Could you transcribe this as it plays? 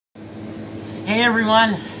Hey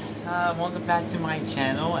everyone, welcome back to my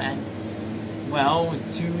channel, and well,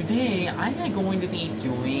 today I am going to be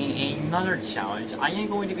doing another challenge. I am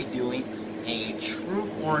going to be doing a Truth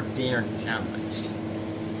or Dare challenge.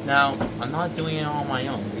 Now, I'm not doing it on my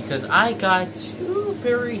own because I got two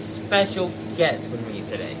very special guests with me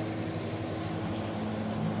today.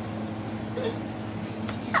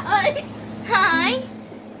 Hi.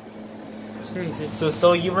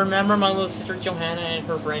 So you remember my little sister Johanna and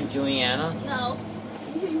her friend Julianna? No.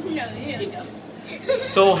 No, here we go.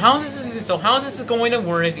 So how this is going to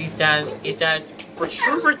work is that for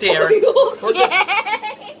Truth or Dare for the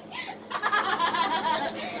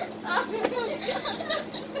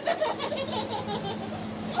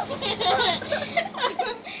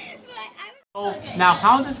Now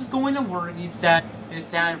how this is going to work is that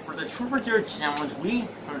for the Truth or Dare challenge,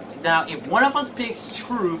 now if one of us picks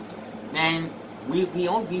truth, then we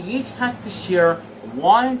each have to share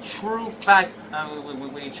one true fact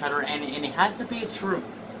with each other, and it has to be a truth.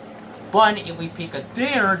 But if we pick a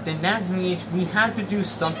dare, then that means we have to do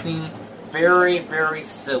something very, very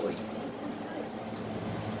silly.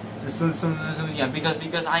 Yeah,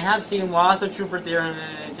 because I have seen lots of Truth or Dare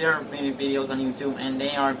videos on YouTube, and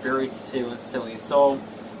they are very silly. So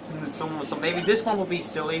maybe this one will be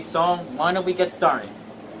silly. So why don't we get started?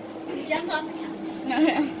 Jump off the couch.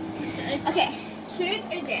 Okay, Truth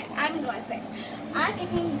or Dare. I'm going first. I'm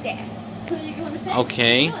picking Dare. Who are you going to pick?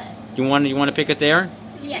 Okay. You want to pick a dare?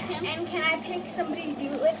 Yeah. And can I pick somebody to do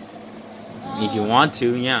it with? If you want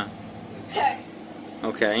to, yeah. Her.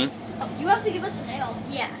 Okay. Oh, you have to give us a nail.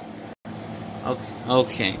 Yeah.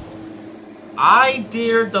 Okay. I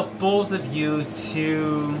dare the both of you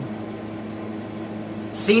to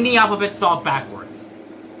sing the alphabet song backwards.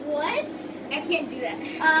 What? I can't do that.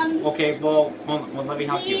 Okay, well let me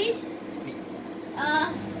help you.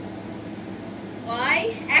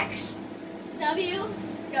 Y, X, W,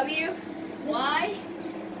 Y.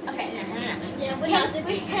 Okay, no. Yeah,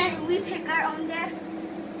 can we pick our own dare?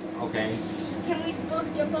 Okay. Can we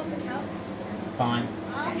both jump off the couch? Fine.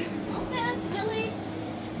 Okay, really?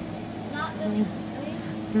 Not really.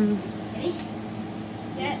 Ready?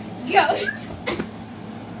 Set, go!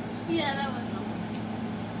 Yeah, that was wrong.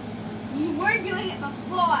 You were doing it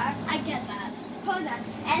before. I get that. Hold on.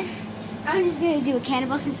 And I'm just going to do a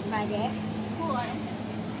cannibal since it's my dare. Cool.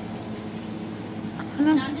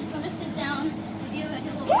 And I'm just going to sit down with you and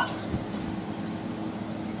your little walk.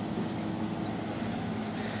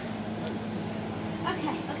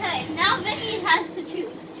 Okay, now Vicky has to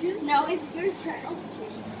choose. No, it's your turn.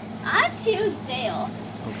 I choose Dale.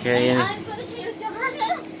 Okay. And I'm going to choose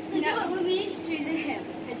Johanna to do it with me. Choosing him.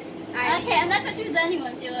 Okay, I'm not going to choose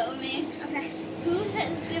anyone to do it with me. Okay.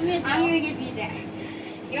 Give me a dare. I'm going to give you a dare.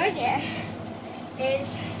 Your dare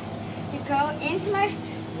is to go into my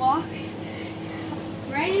walk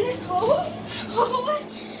right in this hole.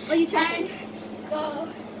 Oh, you trying? Go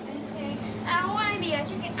and say, I don't want to be a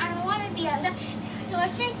chicken. I don't want to be a duck. So I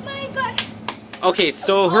shake my butt. Okay,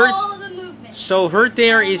 so her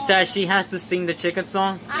dare is that she has to sing the chicken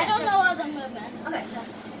song? I don't know all the movements. Okay, so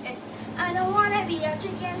it's I don't want to be a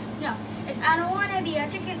chicken. No, it's I don't want to be a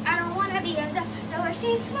chicken. I don't want to be a duck. So I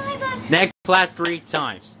shake my butt. Next, clap 3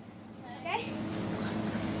 times. Okay.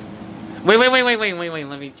 Wait.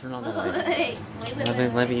 Let me turn on the light.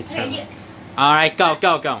 Wait. Let me turn. Alright, go. I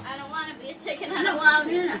don't want to be a chicken. I don't want to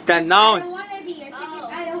be a No. I don't want to be a chicken.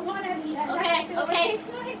 I don't want to be a duck. Okay.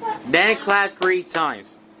 Then clap 3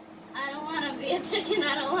 times. I don't want to be a chicken.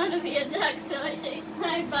 I don't want to be a duck. So I shake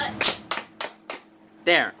my butt.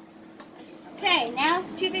 There. Okay, now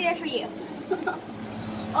 2 or Dare for you.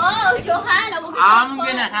 Oh, Johanna. I'm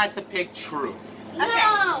gonna have to pick truth. Okay.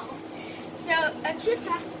 No. So a true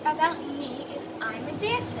fact about me is I'm a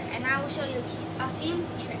dancer, and I will show you a few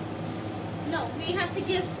tricks. No, we have to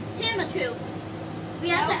give him a truth. We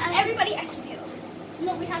have to ask everybody has to do.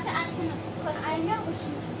 No, we have to ask him a question. I know, but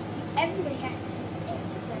everybody has to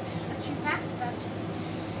answer a true fact about you.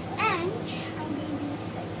 And I'm going to do a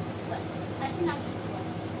split. I cannot do split.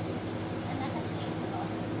 And that's a easy.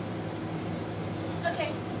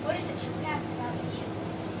 Okay, what is a true fact about you?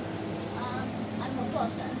 I'm a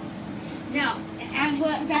person. No, I'm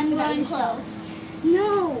wearing clothes.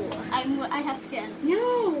 No, I have skin.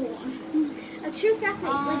 No, a true fact,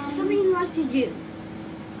 like something you like to do.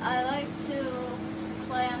 I like to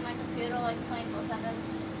play on my computer like 24/7.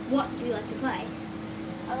 What do you like to play?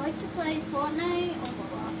 I like to play Fortnite or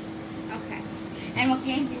Roblox. Okay. And what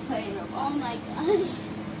games do you play in Roblox? Oh my gosh.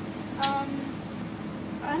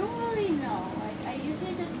 I don't really know. Like I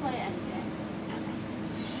usually just play anything.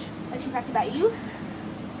 Okay. A true fact about you?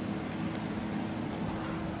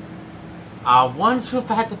 One true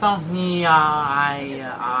fact about me, I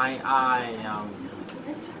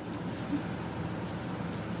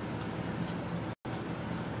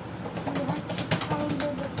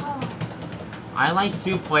like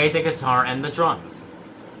to play the guitar and the drums.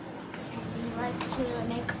 And you like to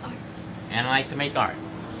make art. And I like to make art.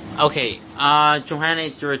 Okay, Johanna,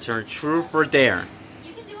 it's your turn. True or dare?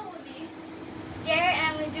 You can do it with me. Dare, and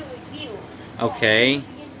I'm gonna do it with you. Okay. You have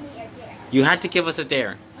to give me a dare. You had to give us a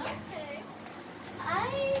dare. Okay.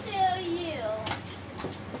 I dare you to.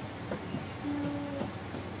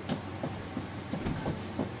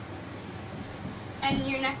 And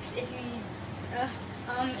you're next. If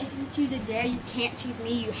you choose a dare, you can't choose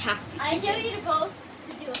me. You have to choose. I dare you to both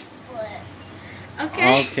to do a split.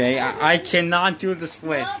 Okay. Okay, I cannot do the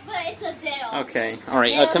split. No, but it's a dare. Okay,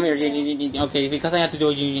 alright, come here. Okay, because I have to do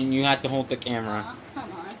it, you have to hold the camera.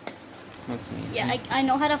 Come on. Okay. Yeah, I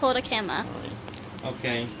know how to hold a camera. Alright.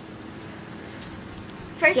 Okay.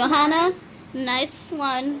 First Johanna, nice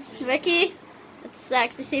one. Ricky, let's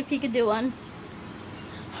actually see if he can do one.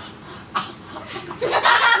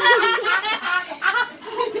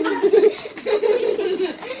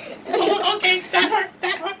 Okay, that hurt.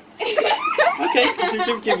 Okay,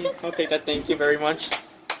 give me. Okay, thank you very much.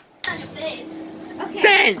 On your face. Okay.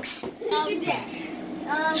 Thanks!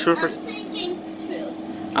 True I'm thinking true.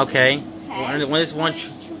 Okay. What is one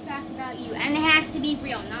true fact about you? And it has to be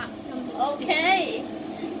real, not something. Okay.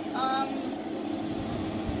 Hold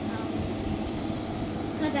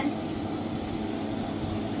on.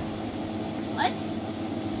 What?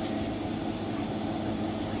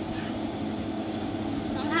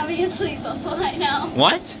 I'm having a sleepover right now.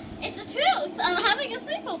 What? It's the truth. I'm having a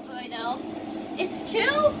sleepover right now. It's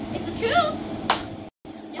true. It's the truth.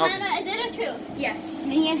 Johanna, is it a truth? Yes.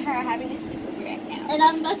 Me and her are having a sleepover right now. And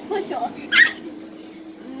I'm about to push her.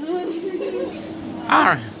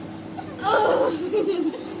 Alright.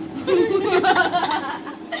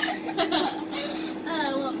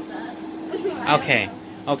 I love that.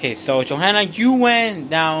 Okay, so Johanna, you win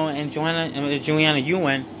now, and Julianna, you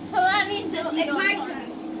win. So that means it's my turn.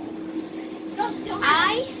 No, Johanna.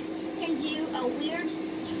 I can do a weird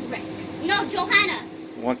trick. No, Johanna.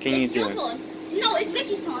 What can you do? It's your turn. No, it's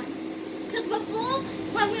Vicky's turn. Because before,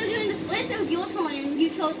 when we were doing the splits, it was your turn and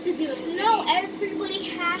you chose to do it. No, everybody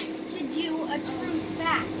has to do a true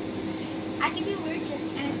fact. I can do a weird trick,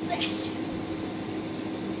 and it's this.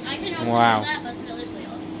 I can also do that, but it's really weird.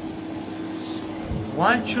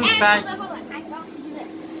 One true fact. Hold on. I can also do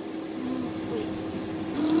this. Wait.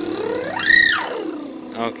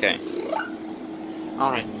 Okay.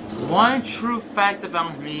 Alright. One true fact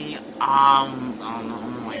about me, oh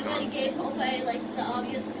my god. Already gave away like the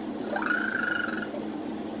obvious.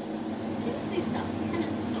 Please stop. Kind of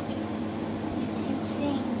smoking.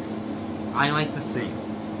 Sing. I like to sing.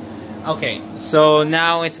 Okay, so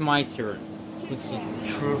now it's my turn. Let's see.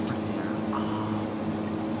 True or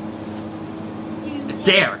dare?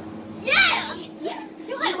 Dare! Yeah! Yes!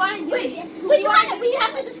 You want to do it? Which one? We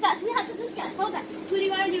have to discuss. Hold on. Who do you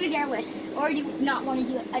want to do a dare with? Or do you not want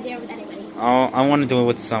to do a dare with anybody? Oh, I want to do it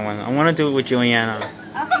with someone. I want to do it with Julianna.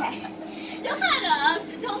 Okay. Johanna,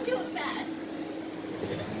 don't do it bad.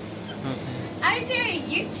 Okay. I'm daring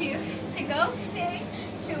you two to go upstairs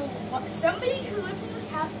to somebody who lives in this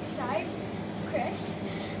house besides Chris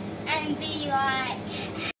and be like,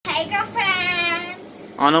 hey girlfriend.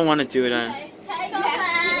 I don't want to do it. Okay. Hey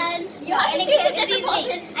girlfriend. You have to choose a different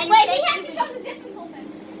person. Wait, he has to choose a different person.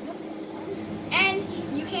 And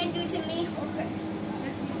you can't do it to me or Chris.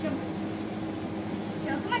 Let's do something. So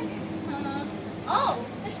come on. Oh,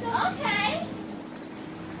 let's go. Okay.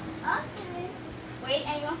 Okay. Wait,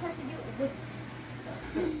 and you also have to do it with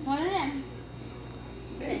one of them.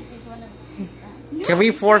 Can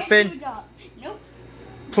we forfeit? Nope.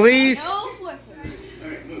 Please? No forfeit.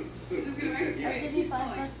 Alright, move. Who's gonna I'll give you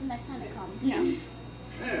 $5 the next time it comes. No.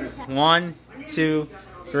 1, 2,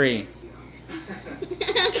 3.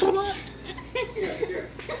 Come on.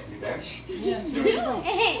 Here. You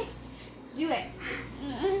back? Do it. Do it.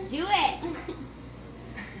 Do it.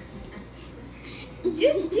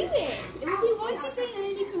 Just do it. It will be one thing and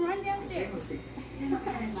then you can run downstairs.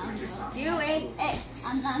 Do it. Hey,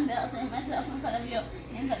 I'm not embarrassing myself in front of you.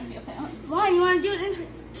 In front of your parents. Why? You want to do it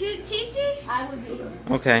to TT? I would be.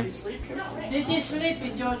 Okay. Did you sleep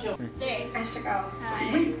in Jojo? There. I should go.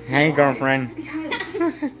 Hi. Hey, girlfriend. Do it.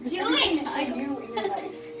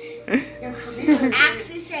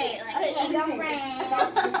 Actually say it like, hey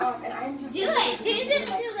girlfriend. Do it. He didn't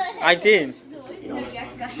do that. I did. No, you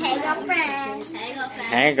have to go, hey girlfriend. Hey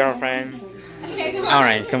girlfriend. Hey, girlfriend. Hey girlfriend.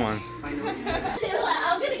 Alright, come on.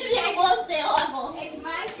 I'm gonna give you a level. It's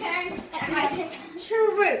my turn, and I pick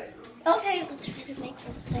true. Okay, let's try to make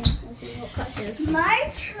this thing with little crushes.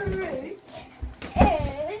 My truth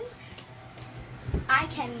is I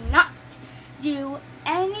cannot do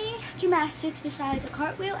any gymnastics besides a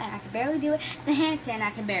cartwheel, and I can barely do it, and a handstand, I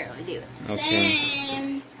can barely do it. Okay.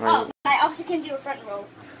 Same. Right. Oh, I also can do a front row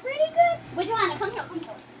pretty good. Wait, Johanna, come here, come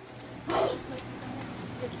here.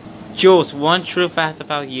 Jules, one true fact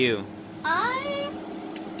about you. I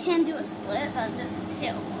can do a split, but I'm just a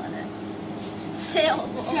tailball on it.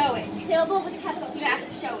 Tailball. Show it. Tailball with a capital T. You have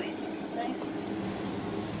to show it.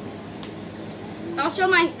 I'll show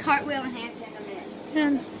my cartwheel and handstand in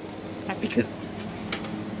a minute. Because.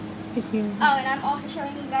 Oh, and I'm also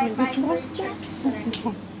showing you guys my 3 tricks that I do.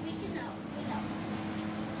 We can know. We know.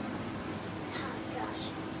 Oh, gosh.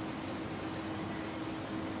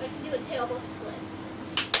 We can do a tailball split.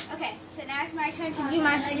 Okay, so now it's my turn to do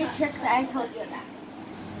my 3 tricks that I told you about.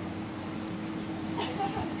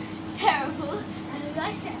 Terrible. As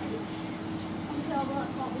I said, I'm terrible at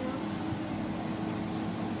cartwheels.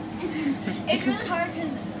 It's really hard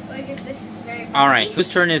because, like, if this is very All right, whose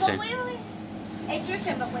turn is it? Wait. It's your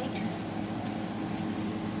turn, but wait.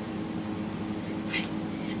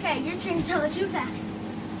 Okay, your turn to tell a true fact.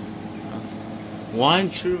 One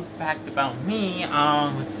true fact about me,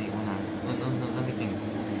 let's see, hold on. Let me think.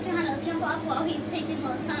 Johanna, jump off while he's taking a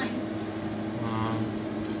long time.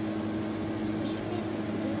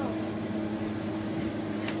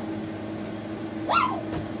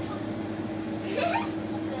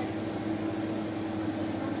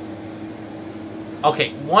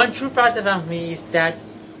 Okay, one true fact about me is that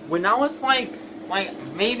when I was like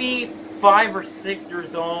maybe 5 or 6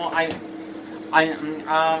 years old, I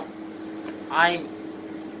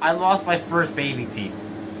lost my first baby teeth.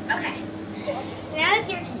 Okay. Now it's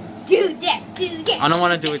your turn. Do that. I don't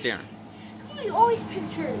want to do it there. Come on, you always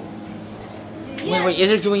picture. Wait,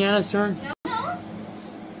 is it Julianna's turn? No.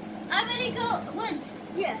 I'm gonna go once.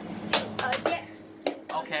 Yeah.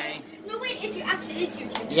 Yeah. Okay. No, wait. It's your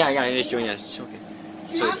turn. Yeah, it is Julianna's. It's okay.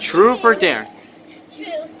 So I'm true for saying- dare?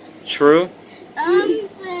 True. True. I'm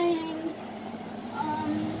saying,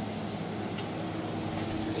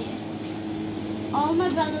 let's see. All my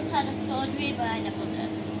brothers had a surgery, but I never did.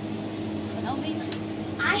 For no reason.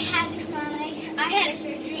 I had a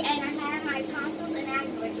surgery, and I had my tonsils and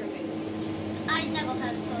adenoids removed. I never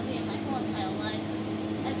had a surgery in my whole entire life.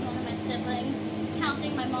 As one of my siblings,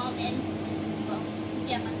 counting my mom and, well,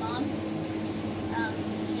 yeah, my mom.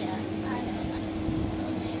 Yeah, I never had a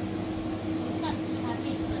surgery. Not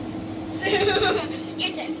happy, but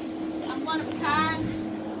your turn. I'm one of a kind.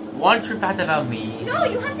 One true fact about me. No,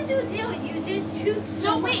 you have to do a deal. You did truth.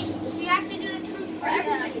 No, wait. You actually do the truth for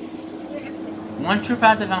everybody. One true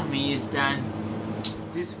fact about me is that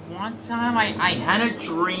this one time I had a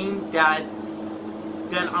dream that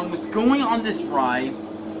I was going on this ride,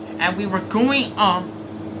 and we were going up,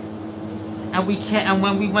 and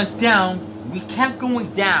when we went down, we kept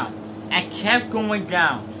going down, and kept going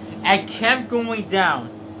down, and kept going down,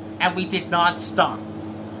 and we did not stop.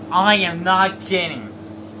 I am not kidding.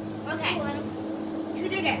 Okay.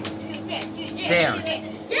 Tuesday there. There.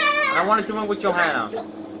 Yeah! I want to do it with Johanna.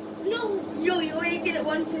 No. You already did it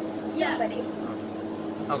once with somebody.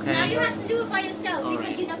 Okay. Now you have to do it by yourself because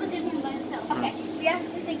Alright. you never did it by yourself. Okay. We have to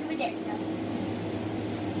think of a dance now.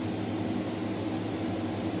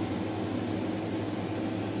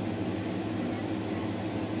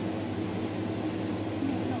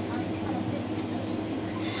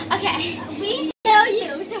 Okay. We tell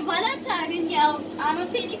you to run outside and yell, I'm a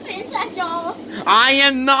pretty princess, y'all. I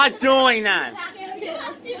am not doing that. You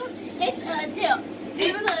have to. It's a deal.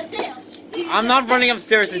 Do a deal. I'm not running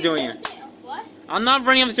upstairs and doing it. What? I'm not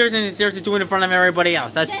running upstairs and doing it in front of everybody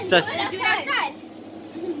else. Then do it outside.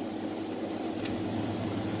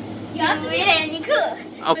 You have to do it and you could.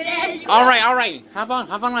 Okay. All right. How about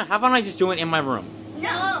I just do it in my room?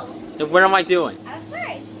 No. Then where am I doing?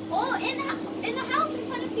 Outside. Or in the house in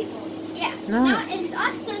front of people. Yeah. No. Not in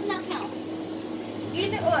us does not count.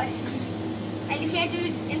 Either or. And you can't do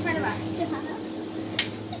it in front of us.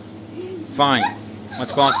 Fine.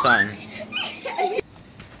 Let's go outside.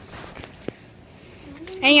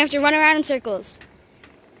 And you have to run around in circles.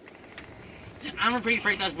 I'm a pretty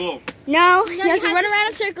princess bull. No, you you have to have run to around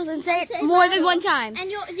in circles and say it say more than louder. one time.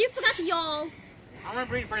 And you forgot the y'all. I'm a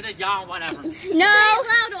pretty princess, y'all, whatever. No,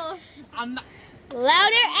 Louder. I'm not.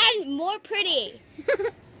 louder and more pretty.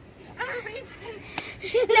 I'm a pretty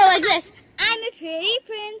No, like this. I'm a pretty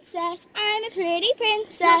princess. I'm a pretty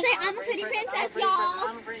princess. Now say I'm a pretty princess, y'all.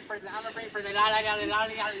 I'm a pretty princess. I'm a pretty princess. La, la, la, la, la,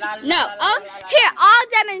 la, la, No, la, la, la, la. here, I'll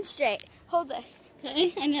demonstrate. Hold this.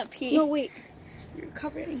 Okay, I'm up here. No, wait. You're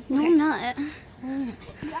covering. No, I'm not.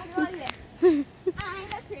 Okay.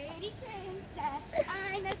 I'm a pretty princess.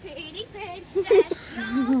 I'm a pretty princess.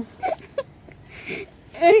 No.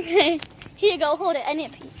 Okay. Here you go. Hold it. I need a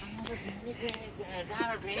piece.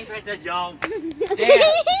 I'm a pretty princess, y'all. I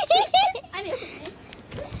need a piece.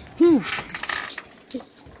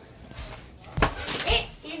 It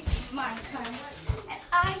is my turn. And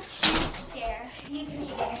I choose dare. You can be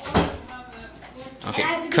there. Okay,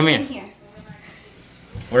 And I have to come go here. in here.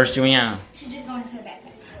 Where's Julianna? She's just going to the backpack.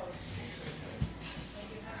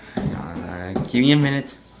 Give me a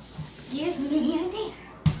minute. Give me a dare.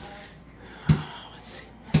 Let's see.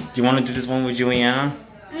 Do you want to do this one with Julianna?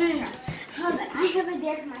 No. Hold on. I have a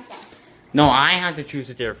dare for myself. No, I have to choose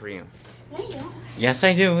a dare for you. No, you don't. Yes,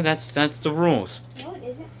 I do. That's the rules. No, it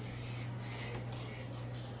isn't.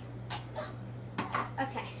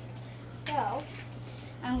 Okay. So,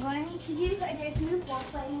 I'm going to do a dare to move while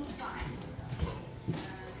playing slime.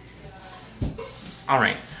 All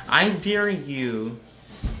right. I dare you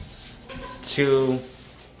to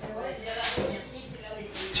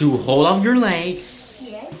hold up your leg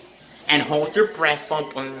Yes. and hold your breath while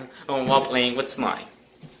playing with slime.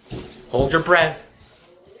 Hold your breath.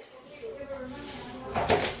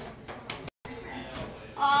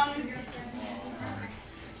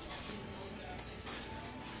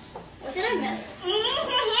 What did I miss?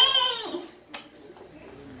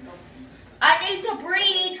 I need to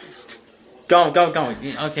breathe. Go.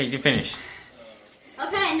 Okay, you finish.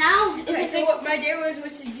 Okay, now Okay, so what my dare was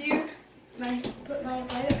to do, put my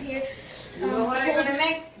leg up here. What I'm gonna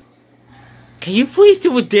make? Can you please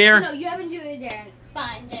do a dare? No, you haven't done it, Darren.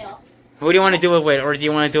 Fine, Dale. Who do you want to do it with, or do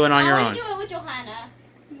you want to do it on your I own? want to do it with Johanna.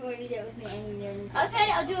 You already did it with me, and you didn't.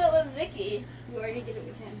 Okay, I'll do it with Vicky. You already did it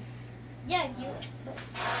with him. Yeah, you.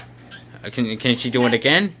 Can she do it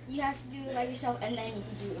again? You have to do it by yourself, and then you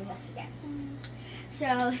can do it with us again.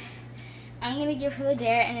 So, I'm gonna give her the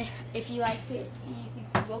dare, and if you like it,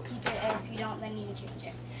 we'll keep it, and if you don't, then you can change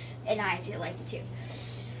it. And I did like it too.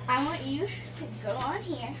 I want you to go on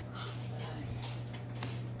here.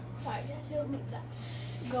 Sorry, just to move that.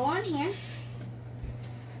 Go on here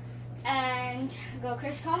and go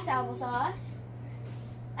crisscross applesauce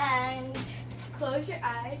and close your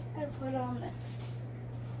eyes and put on lips.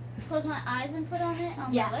 Close my eyes and put on it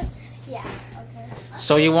on Yeah. my lips. Yeah. Okay.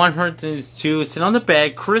 So you want her to sit on the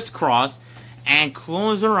bed, crisscross, and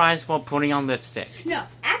close her eyes while putting on lipstick. No,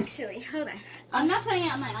 actually, hold on. I'm not putting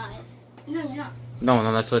it on my eyes. No, you're not. No,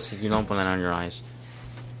 that's lipstick. You don't put that on your eyes.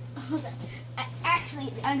 Hold on.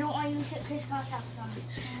 Actually, I don't want you to sit crisscross applesauce.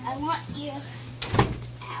 I want you,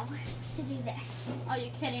 ow, to do this. Are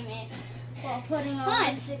you kidding me? While putting on Fine.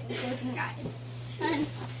 lipstick and closing your eyes. Fine.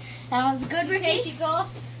 That one's good, Ricky. Casey, go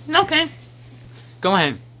Okay. Go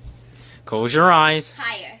ahead. Close your eyes.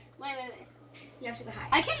 Higher. Wait. You have to go higher.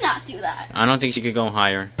 I cannot do that. I don't think she could go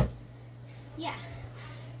higher. Yeah.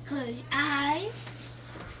 Close your eyes.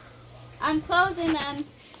 I'm closing them.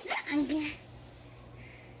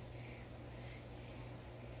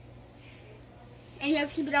 And you have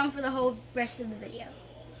to keep it on for the whole rest of the video.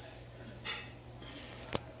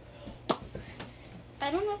 I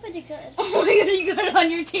don't know if I did good. Oh my god, you got it on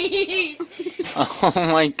your teeth. Oh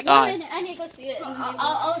my One god. minute, I need to go see it.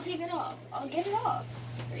 I'll take it off. I'll get it off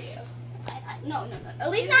for you. No. At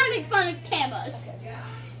least not make fun of cameras.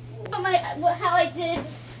 How I did.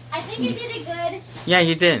 I think I did it good. Yeah,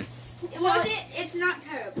 you did. It's not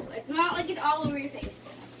terrible. It's not like it's all over your face.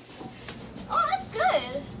 Oh, that's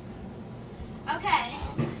good. Okay.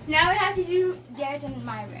 Now we have to do dares in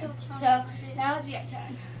my room. So now it's your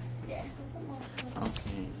turn. Dare.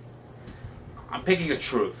 Okay. I'm picking a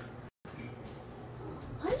truth.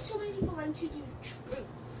 Why do so many people want to do truth?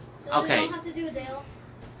 So Okay. we don't have to do a Dale.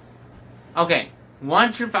 Okay.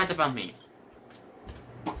 One true fact about me.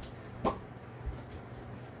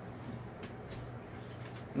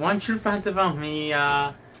 One true fact about me,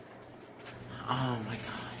 oh my god.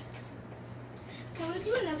 Can we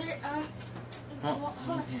do another, Oh.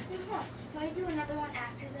 hold on. Can we do another one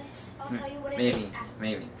after this? I'll tell you what it is after.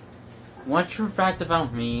 Maybe. One true fact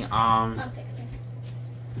about me, I'm fixing.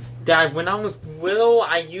 that when I was little,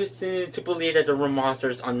 I used to believe that there were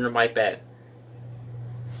monsters under my bed.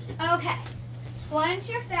 Okay. One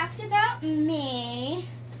true fact about me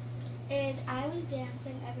is I was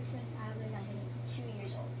dancing ever since I was, I think, 2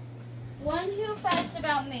 years old. One true fact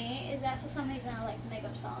about me is that for some reason I like to make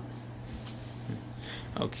up songs.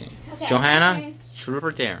 Okay. Okay. Johanna, truth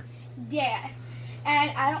or dare? Dare.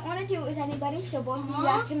 And I don't want to do it with anybody, so both of you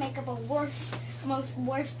have to make up a worst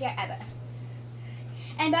dare ever.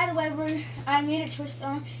 And by the way, I made a twist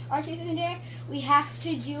on our truth and dare. We have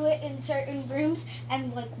to do it in certain rooms,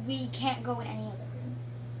 and like we can't go in any other room.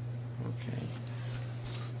 Okay.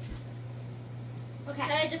 Okay.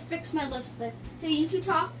 I just fixed my lipstick. So you two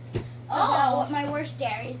talk about what my worst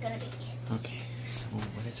dare is gonna be. Okay, so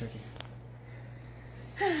what is her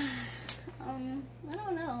I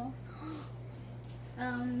don't know.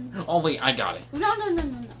 Oh wait, I got it. No.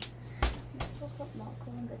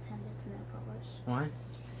 What?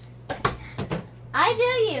 I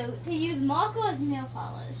dare you to use Marco as nail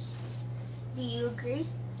polish. Do you agree?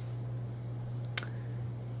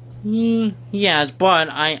 Yeah, but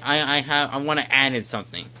I want to add in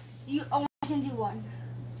something. You only can do one.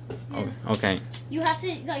 Oh, okay. You have to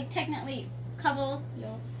like technically cover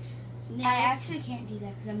your nails. I actually can't do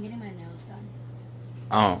that because I'm getting my nails done.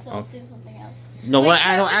 Oh, So okay. do something else. No, Wait, what?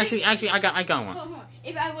 so Actually, I got one. Hold on.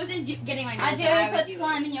 If I wasn't getting my nails I done, dare I you would put do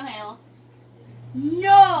slime in your hair. it.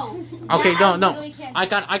 No! Okay, That I no. literally can't I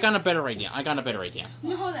do. got a better idea.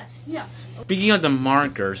 No, hold on. No. Speaking of the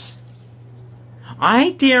markers,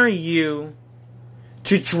 I dare you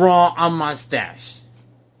to draw a mustache.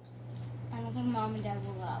 I don't think Mom and Dad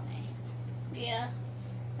will allow me. Yeah.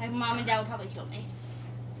 Like, Mom and Dad will probably kill me.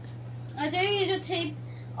 I dare you to tape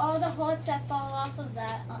all the hearts that fall off of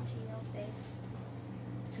that onto your face.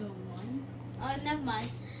 So, one? Oh, never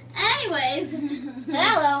mind. Anyways,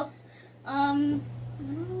 hello. I don't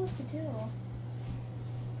know what to do.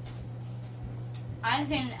 I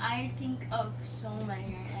think of so many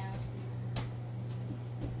right now.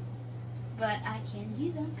 But I can't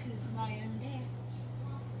do them because of my own dare.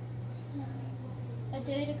 I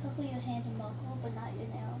dare you to cover your hand in Marco, but not your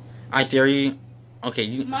nails. I dare you. Okay,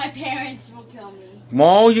 you. My parents will kill me.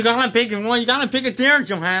 Whoa, you gotta pick one. You gotta pick a dare,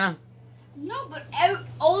 Johanna. No, but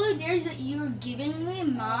all the dares that you're giving me,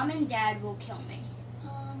 Mom and Dad will kill me.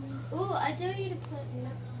 Ooh, I dare you to put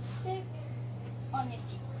lipstick on your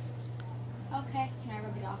cheeks. Okay, can I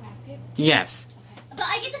rub it off after? Yes. But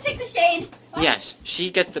I get to pick the shade. Yes, she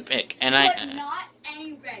gets the pick, and But not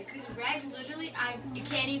any red, because red literally, it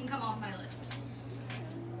can't even come off my lips.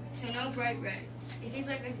 So no bright reds. If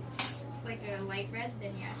it's like a light red,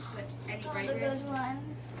 then yes. But any bright The reds. good one.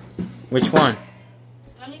 Which one?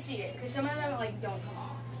 Let me see it, because some of them like don't come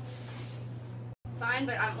off. Fine,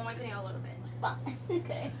 but I'm only putting a little bit. But,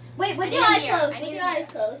 okay. Wait, with I your need a eyes mirror. closed. I With need your a eyes mirror.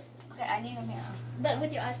 closed. Okay, I need a mirror. But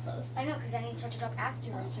with your eyes closed. I know, because I need to touch it up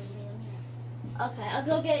afterwards, so we need a mirror. Okay, I'll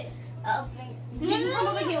go get it. You can come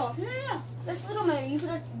over here. No. This little mirror, you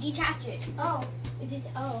could detach it. Oh, it did.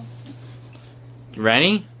 Oh.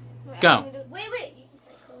 Ready? Go. Wait. You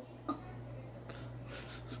can close.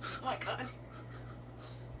 Oh my god.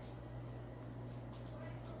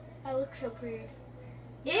 I look so pretty.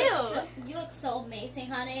 You look so amazing,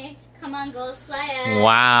 honey. Come on, go slay it.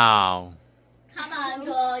 Wow. Come on,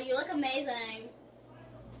 girl. You look amazing.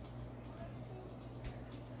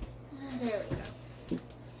 There we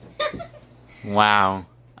go. Wow.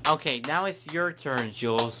 Okay, now it's your turn,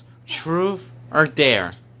 Jules. Truth or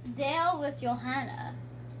dare? Dale with Johanna.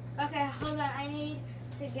 Okay, hold on. I need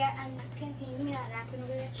to get a napkin. Can you give me that napkin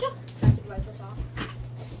over there? Sure. So I can wipe this off.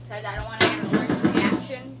 Because I don't want to get an allergic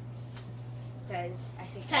reaction. Because I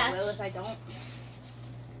think I will if I don't.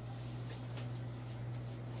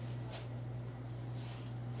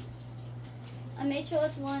 I made sure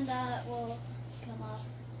it's one that will come off.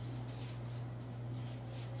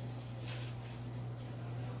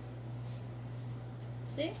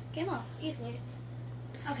 See? Came off easily.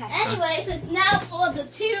 Okay. Anyways, it's now for the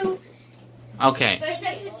two. Okay. But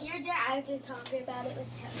since it's your dad, I have to talk about it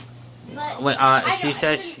with him. But Wait, I she know,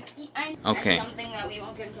 says. I Okay. something that we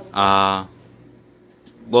won't get in trouble.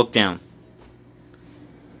 Look down.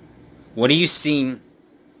 What do you see?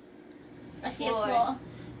 I see a Floor. floor.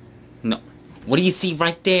 No. What do you see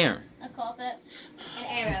right there? A carpet. An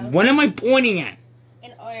arrow. What am I pointing at?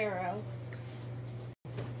 An arrow.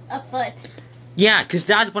 A foot. Yeah, because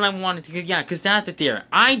that's what I wanted to. Yeah, because that's the dare.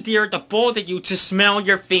 I dare the both of you to smell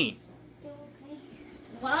your feet.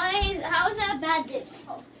 Why? How is that a bad dip?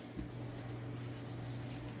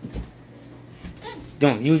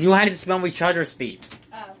 No, you had to smell each other's feet.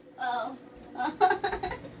 Oh.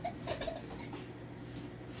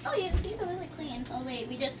 Oh, you are really clean. Oh wait,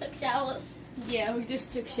 we just took showers. Yeah, we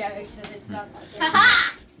just took showers, so it's not like that.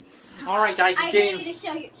 Haha! Alright guys, I game. dare you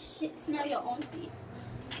to smell your own feet.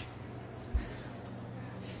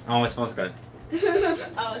 Oh, it smells good.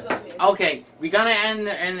 Oh, it's not good. Okay, we gotta end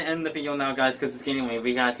the video now, guys, because it's getting late.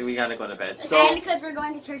 We gotta go to bed. So, And because we're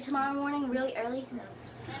going to church tomorrow morning really early.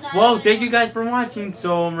 well, thank you guys for watching.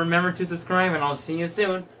 So remember to subscribe, and I'll see you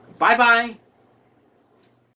soon. Bye bye.